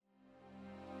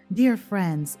Dear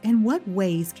friends, in what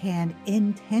ways can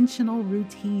intentional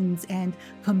routines and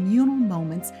communal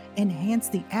moments enhance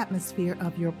the atmosphere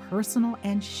of your personal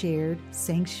and shared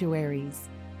sanctuaries?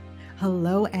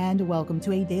 Hello and welcome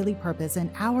to A Daily Purpose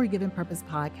and Our Given Purpose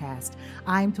podcast.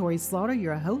 I'm Tori Slaughter,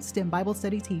 your host and Bible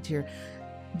study teacher.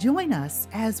 Join us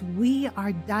as we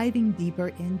are diving deeper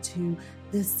into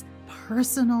this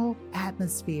personal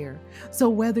atmosphere. So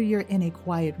whether you're in a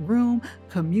quiet room,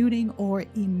 commuting, or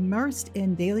immersed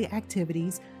in daily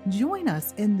activities, join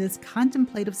us in this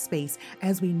contemplative space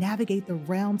as we navigate the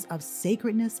realms of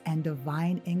sacredness and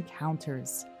divine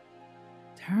encounters.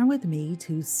 Turn with me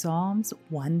to Psalms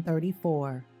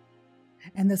 134.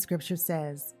 And the scripture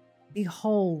says,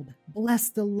 "Behold, bless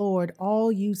the Lord,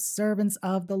 all you servants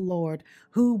of the Lord,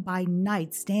 who by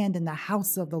night stand in the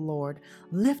house of the Lord.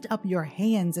 Lift up your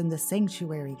hands in the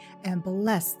sanctuary and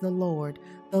bless the Lord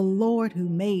who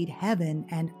made heaven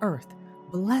and earth.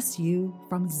 Bless you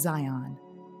from Zion."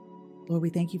 Lord, we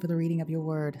thank you for the reading of your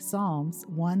word, Psalms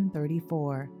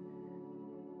 134.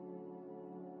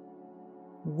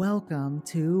 Welcome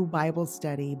to Bible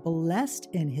Study, Blessed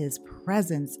in His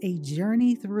Presence, a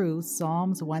journey through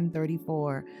Psalms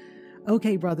 134.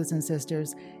 Okay, brothers and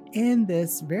sisters, in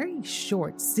this very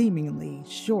short, seemingly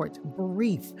short,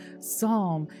 brief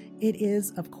psalm, it is,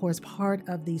 of course, part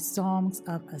of the Songs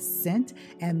of Ascent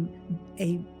and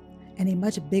a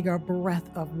much bigger breadth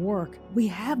of work. We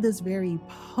have this very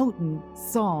potent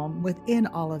psalm within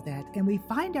all of that, and we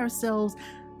find ourselves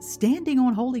standing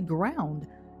on holy ground,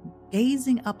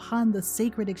 gazing upon the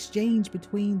sacred exchange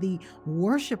between the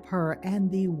worshiper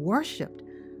and the worshiped.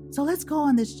 So let's go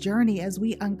on this journey as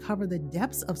we uncover the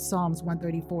depths of Psalms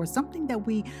 134, something that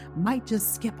we might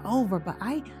just skip over, but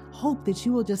I hope that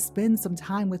you will just spend some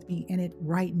time with me in it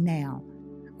right now.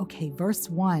 Okay, verse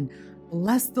 1,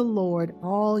 "Bless the Lord,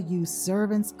 all you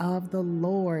servants of the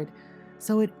Lord."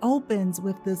 So it opens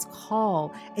with this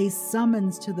call, a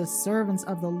summons to the servants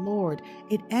of the Lord.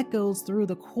 It echoes through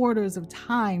the quarters of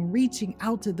time, reaching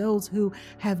out to those who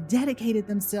have dedicated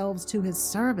themselves to his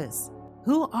service.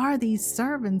 Who are these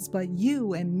servants but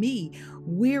you and me,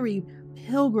 weary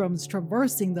pilgrims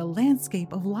traversing the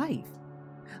landscape of life?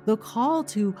 The call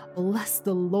to bless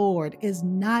the Lord is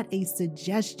not a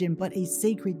suggestion, but a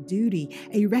sacred duty,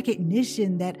 a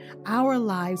recognition that our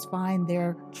lives find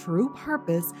their true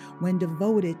purpose when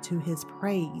devoted to his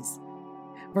praise.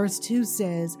 Verse 2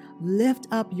 says, "Lift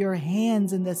up your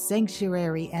hands in the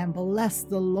sanctuary and bless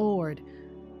the Lord."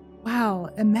 Wow,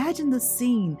 imagine the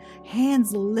scene.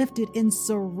 Hands lifted in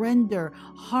surrender,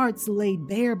 hearts laid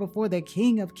bare before the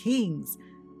King of Kings.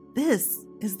 This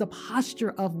is the posture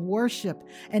of worship,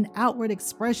 an outward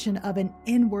expression of an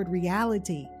inward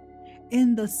reality.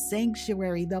 In the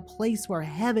sanctuary, the place where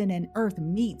heaven and earth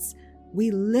meets,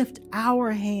 we lift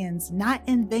our hands, not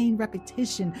in vain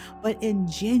repetition, but in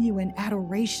genuine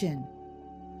adoration.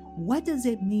 What does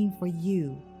it mean for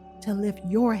you to lift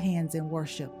your hands in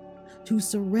worship, to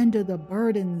surrender the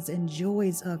burdens and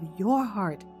joys of your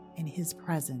heart in his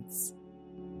presence?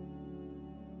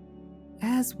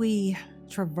 As we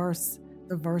traverse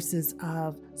the verses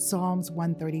of Psalms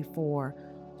 134,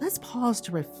 let's pause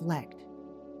to reflect.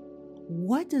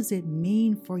 What does it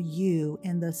mean for you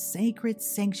in the sacred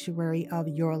sanctuary of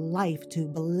your life to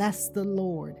bless the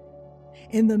Lord?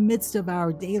 In the midst of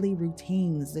our daily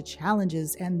routines, the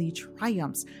challenges and the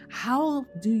triumphs, how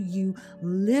do you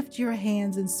lift your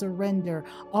hands in surrender,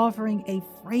 offering a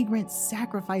fragrant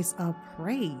sacrifice of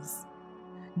praise?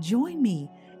 Join me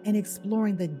in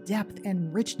exploring the depth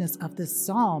and richness of this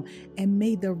psalm, and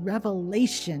may the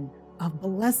revelation of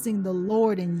blessing the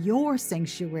Lord in your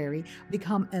sanctuary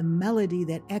become a melody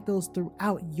that echoes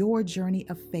throughout your journey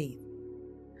of faith.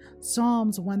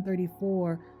 Psalms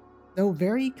 134, though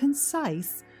very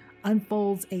concise,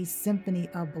 unfolds a symphony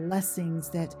of blessings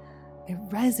that it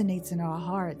resonates in our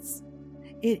hearts.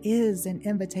 It is an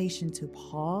invitation to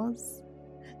pause,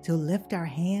 to lift our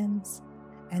hands,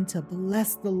 and to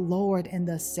bless the Lord in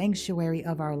the sanctuary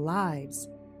of our lives.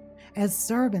 As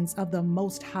servants of the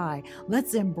Most High,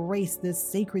 let's embrace this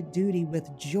sacred duty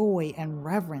with joy and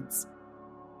reverence.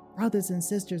 Brothers and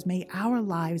sisters, may our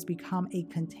lives become a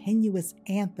continuous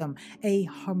anthem, a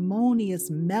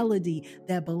harmonious melody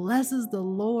that blesses the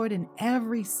Lord in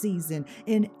every season,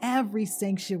 in every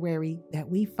sanctuary that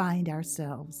we find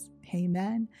ourselves.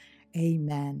 Amen.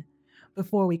 Amen.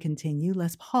 Before we continue,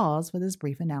 let's pause for this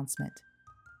brief announcement.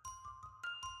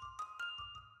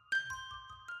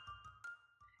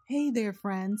 Hey there,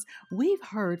 friends. We've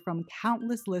heard from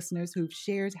countless listeners who've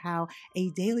shared how a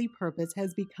daily purpose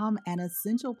has become an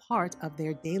essential part of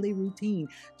their daily routine,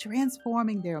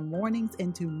 transforming their mornings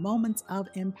into moments of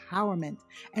empowerment.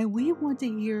 And we want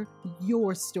to hear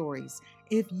your stories.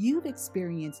 If you've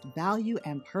experienced value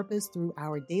and purpose through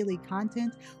our daily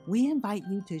content, we invite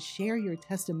you to share your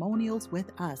testimonials with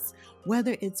us,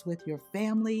 whether it's with your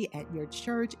family, at your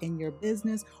church, in your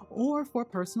business, or for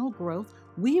personal growth.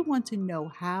 We want to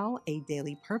know how a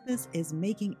daily purpose is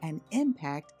making an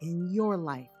impact in your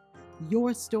life.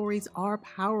 Your stories are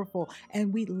powerful,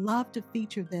 and we'd love to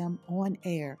feature them on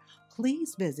air.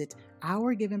 Please visit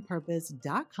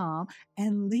ourgivenpurpose.com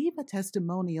and leave a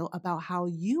testimonial about how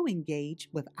you engage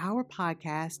with our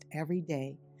podcast every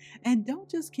day. And don't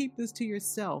just keep this to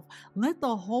yourself. Let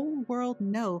the whole world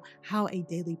know how A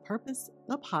Daily Purpose,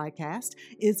 the podcast,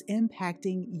 is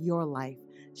impacting your life.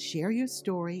 Share your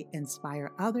story,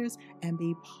 inspire others, and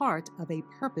be part of a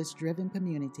purpose-driven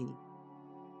community.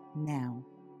 Now,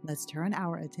 let's turn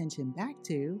our attention back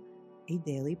to A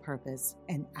Daily Purpose,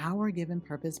 an Our Given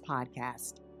Purpose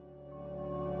podcast.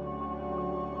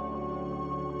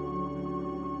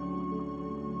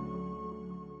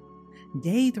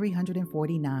 Day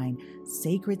 349,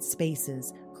 Sacred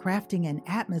Spaces, Crafting an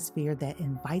Atmosphere that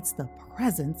Invites the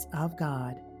Presence of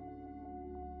God.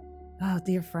 Oh,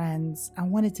 dear friends, I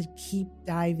wanted to keep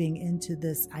diving into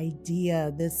this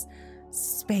idea, this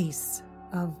space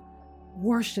of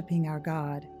worshiping our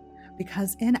God,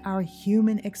 because in our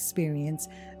human experience,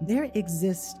 there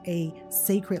exists a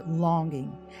sacred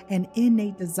longing, an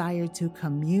innate desire to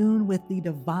commune with the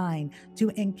divine, to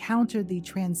encounter the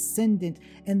transcendent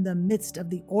in the midst of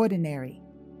the ordinary.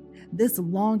 This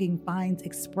longing finds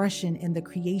expression in the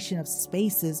creation of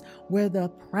spaces where the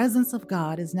presence of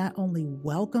God is not only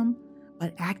welcome,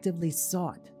 but actively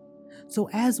sought. So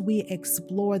as we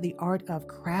explore the art of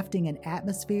crafting an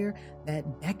atmosphere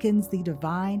that beckons the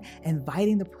divine,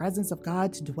 inviting the presence of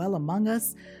God to dwell among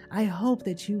us, I hope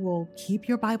that you will keep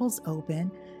your Bibles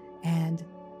open and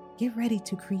get ready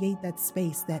to create that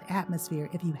space, that atmosphere,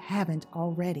 if you haven't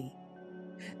already.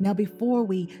 Now, before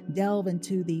we delve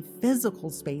into the physical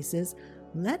spaces,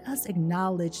 let us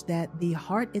acknowledge that the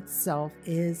heart itself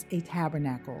is a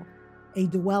tabernacle, a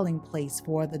dwelling place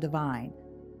for the divine.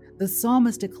 The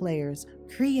psalmist declares,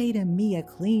 "Create in me a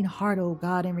clean heart, O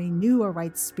God, and renew a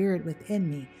right spirit within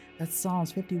me." That's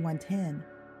Psalms 51:10.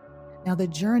 Now, the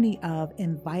journey of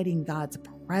inviting God's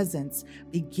presence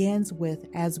begins with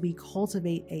as we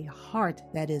cultivate a heart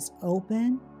that is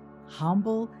open,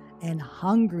 humble, and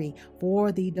hungry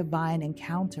for the divine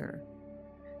encounter.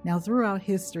 Now, throughout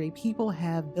history, people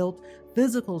have built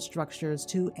physical structures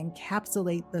to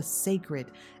encapsulate the sacred,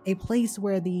 a place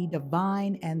where the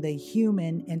divine and the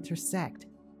human intersect.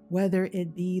 Whether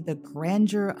it be the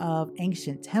grandeur of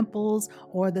ancient temples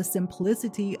or the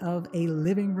simplicity of a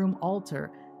living room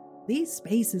altar, these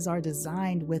spaces are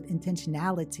designed with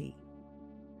intentionality.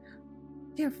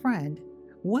 Dear friend,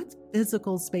 what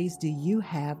physical space do you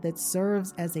have that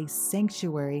serves as a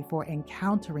sanctuary for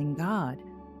encountering God?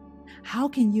 How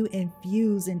can you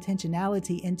infuse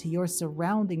intentionality into your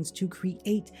surroundings to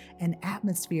create an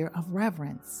atmosphere of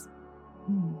reverence?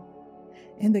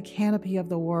 In the canopy of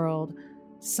the world,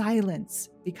 silence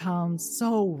becomes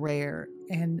so rare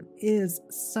and is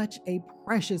such a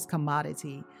precious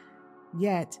commodity.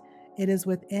 Yet, it is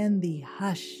within the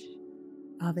hush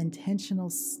of intentional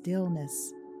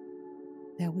stillness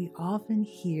that we often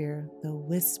hear the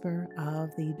whisper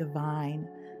of the divine.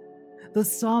 The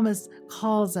psalmist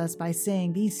calls us by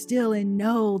saying, "Be still and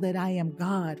know that I am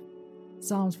God."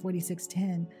 Psalms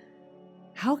 46:10.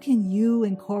 How can you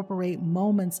incorporate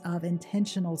moments of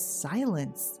intentional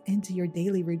silence into your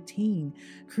daily routine,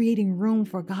 creating room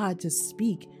for God to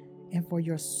speak and for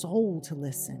your soul to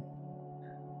listen?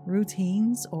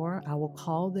 Routines, or I will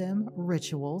call them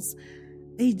rituals,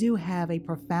 they do have a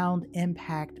profound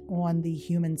impact on the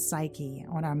human psyche,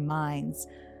 on our minds.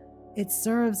 It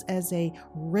serves as a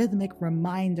rhythmic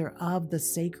reminder of the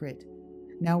sacred.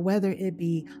 Now, whether it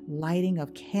be lighting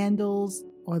of candles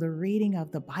or the reading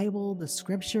of the Bible, the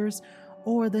scriptures,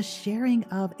 or the sharing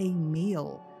of a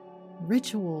meal,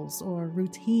 rituals or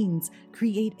routines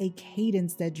create a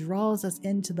cadence that draws us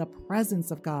into the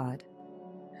presence of God.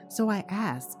 So I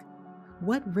ask,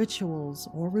 what rituals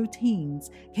or routines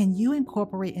can you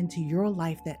incorporate into your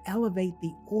life that elevate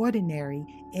the ordinary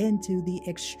into the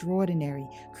extraordinary,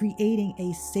 creating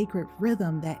a sacred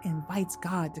rhythm that invites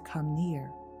God to come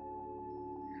near?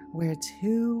 Where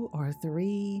two or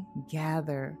three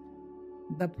gather,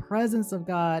 the presence of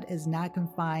God is not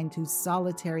confined to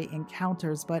solitary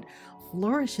encounters, but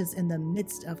flourishes in the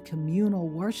midst of communal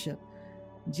worship.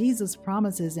 Jesus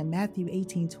promises in Matthew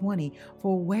 18:20,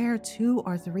 "For where 2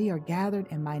 or 3 are gathered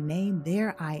in my name,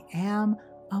 there I am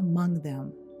among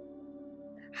them."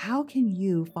 How can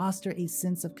you foster a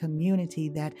sense of community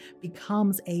that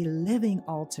becomes a living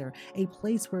altar, a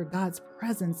place where God's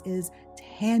presence is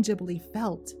tangibly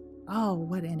felt? Oh,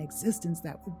 what an existence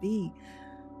that would be.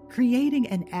 Creating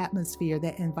an atmosphere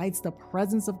that invites the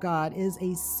presence of God is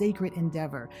a sacred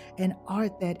endeavor, an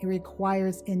art that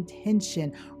requires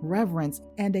intention, reverence,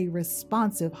 and a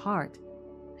responsive heart.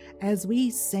 As we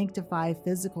sanctify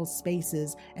physical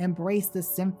spaces, embrace the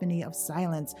symphony of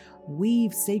silence,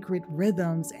 weave sacred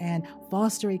rhythms, and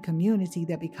foster a community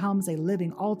that becomes a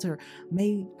living altar,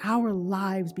 may our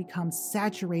lives become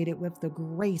saturated with the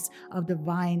grace of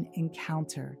divine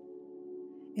encounter.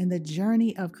 In the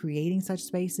journey of creating such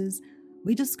spaces,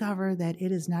 we discover that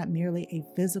it is not merely a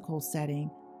physical setting,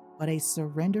 but a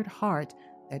surrendered heart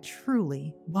that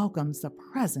truly welcomes the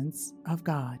presence of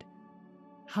God.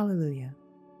 Hallelujah.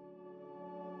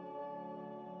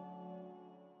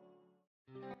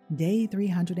 Day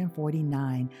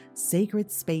 349, Sacred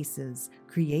Spaces,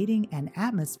 Creating an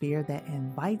Atmosphere that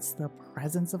Invites the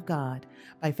Presence of God,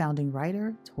 by founding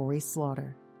writer Tori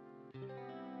Slaughter.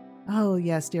 Oh,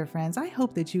 yes, dear friends, I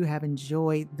hope that you have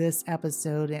enjoyed this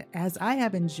episode, as I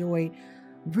have enjoyed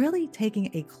really taking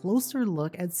a closer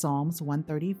look at Psalms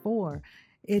 134.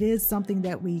 It is something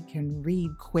that we can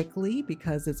read quickly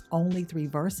because it's only 3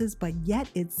 verses, but yet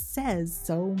it says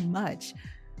so much.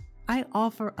 I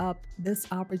offer up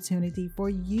this opportunity for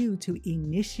you to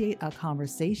initiate a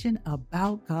conversation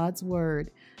about God's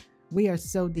Word. We are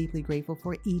so deeply grateful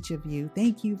for each of you.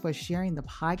 Thank you for sharing the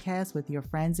podcast with your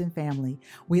friends and family.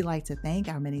 We'd like to thank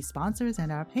our many sponsors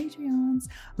and our Patreons,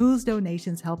 whose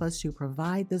donations help us to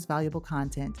provide this valuable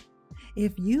content.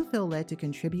 If you feel led to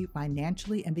contribute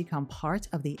financially and become part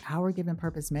of the Our Given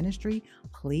Purpose ministry,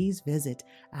 please visit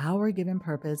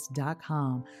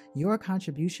ourgivenpurpose.com. Your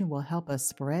contribution will help us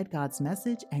spread God's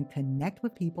message and connect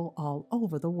with people all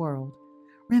over the world.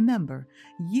 Remember,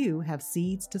 you have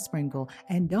seeds to sprinkle,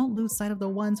 and don't lose sight of the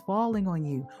ones falling on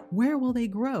you. Where will they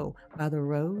grow? By the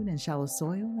road and shallow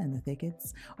soil and the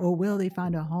thickets? Or will they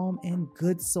find a home in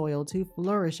good soil to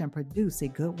flourish and produce a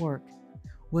good work?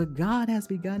 What God has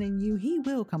begun in you, He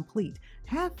will complete.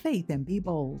 Have faith and be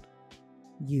bold.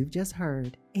 You've just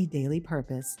heard a Daily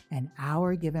Purpose and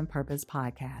Our Given Purpose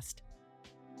podcast.